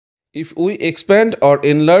If we expand or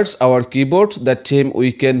enlarge our keyboard, that time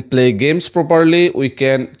we can play games properly, we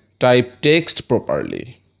can type text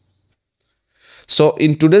properly. So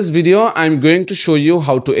in today's video, I'm going to show you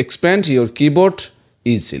how to expand your keyboard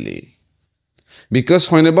easily. Because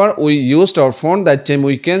whenever we used our phone, that time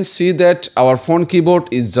we can see that our phone keyboard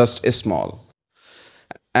is just small.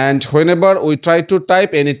 And whenever we try to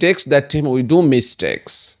type any text, that time we do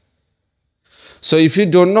mistakes. So if you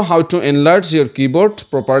don't know how to enlarge your keyboard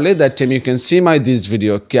properly, that time you can see this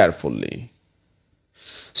video carefully.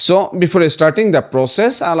 So before starting the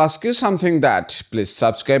process, I'll ask you something that please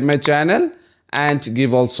subscribe my channel and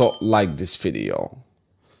give also like this video.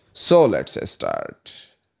 So let's start.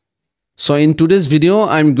 So in today's video,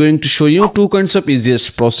 I'm going to show you two kinds of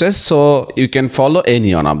easiest process so you can follow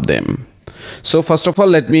any one of them. So first of all,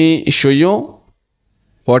 let me show you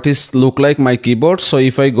what is look like my keyboard. So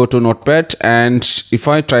if I go to notepad and if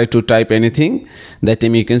I try to type anything, that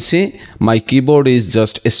time you can see my keyboard is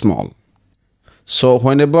just small. So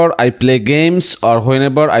whenever I play games or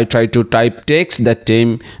whenever I try to type text, that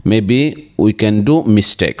time maybe we can do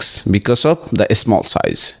mistakes because of the small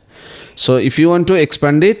size. So if you want to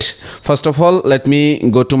expand it, first of all, let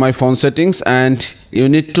me go to my phone settings and you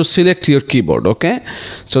need to select your keyboard. Okay,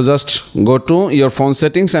 so just go to your phone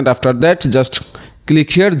settings and after that just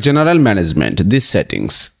click here general management, these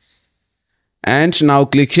settings, and now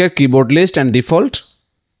click here keyboard list and default,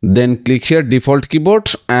 then click here default keyboard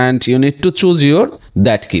and you need to choose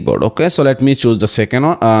that keyboard. Okay, so let me choose the second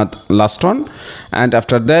one, last one, and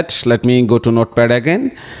after that let me go to notepad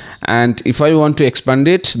again, and if I want to expand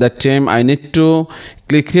it, that time I need to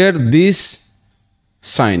click here this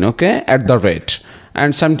sign, okay, at the red,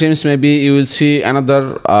 and sometimes maybe you will see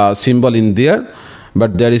another symbol in there,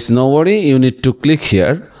 but there is no worry, you need to click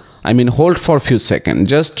here, I mean hold for a few seconds,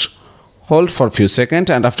 just hold for a few seconds,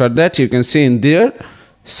 and after that you can see in there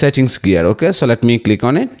settings gear. Okay, so let me click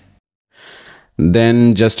on it,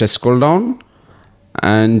 then just scroll down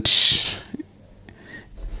and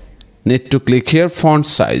need to click here font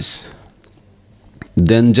size,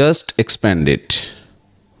 then just expand it,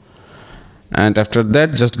 and after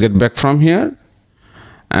that just get back from here,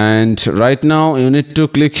 and right now you need to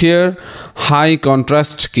click here high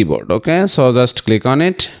contrast keyboard. Okay, so just click on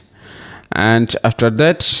it, and after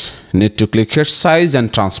that need to click here size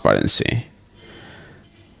and transparency,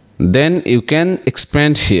 then you can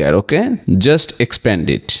expand here. Okay, just expand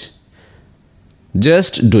it,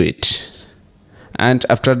 just do it, and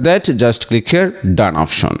after that just click here done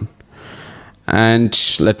option,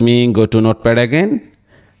 and let me go to notepad again,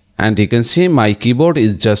 and you can see my keyboard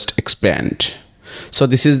is just expand. So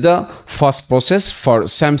this is the first process for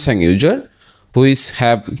Samsung user who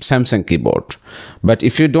have Samsung keyboard. But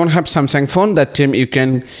if you don't have Samsung phone, that time you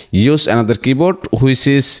can use another keyboard which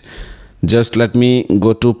is, just let me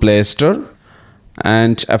go to Play Store,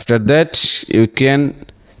 and after that you can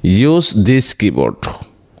use this keyboard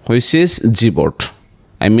which is Gboard.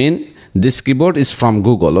 I mean this keyboard is from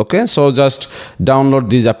Google. Okay, so just download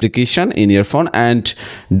this application in your phone and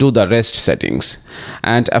do the rest settings,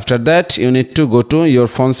 and after that you need to go to your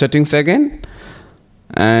phone settings again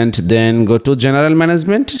and then go to general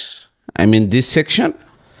management, I mean this section,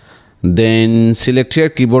 then select here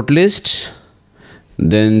keyboard list,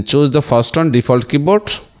 then choose the first one default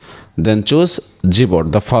keyboard, then choose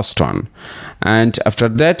Gboard, the first one, and after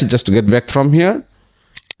that just get back from here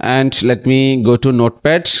and let me go to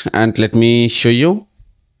notepad and let me show you.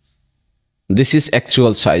 This is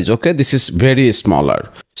actual size. Okay, this is very smaller.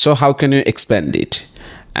 So how can you expand it?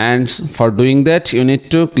 And for doing that you need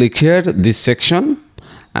to click here this section,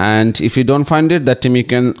 and if you don't find it, that time you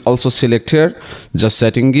can also select here just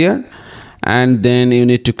setting gear, and then you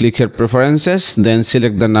need to click here preferences, then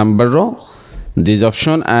select the number row, this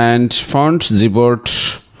option, and font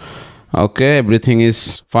Gboard. Okay, everything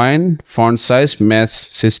is fine, font size match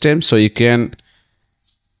system, so you can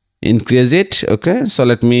increase it. Okay, so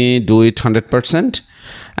let me do it 100%,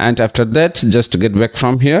 and after that just get back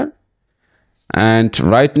from here, and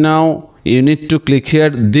right now you need to click here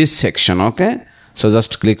this section. Okay, so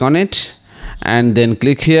just click on it and then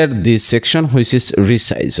click here this section which is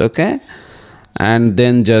resize. Okay, and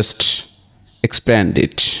then just expand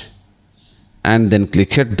it and then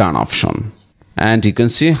click here done option, and you can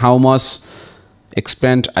see how much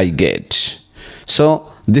expand I get.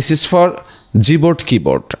 So this is for Gboard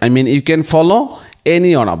keyboard. I mean you can follow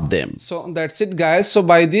any one of them. So that's it guys. So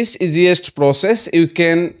by this easiest process you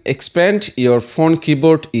can expand your phone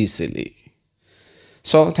keyboard easily.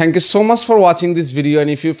 So thank you so much for watching this video, and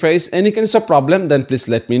if you face any kinds of problem then please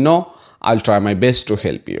let me know. I'll try my best to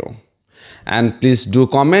help you. And please do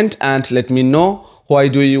comment and let me know why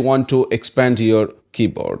do you want to expand your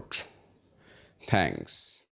keyboard. Thanks.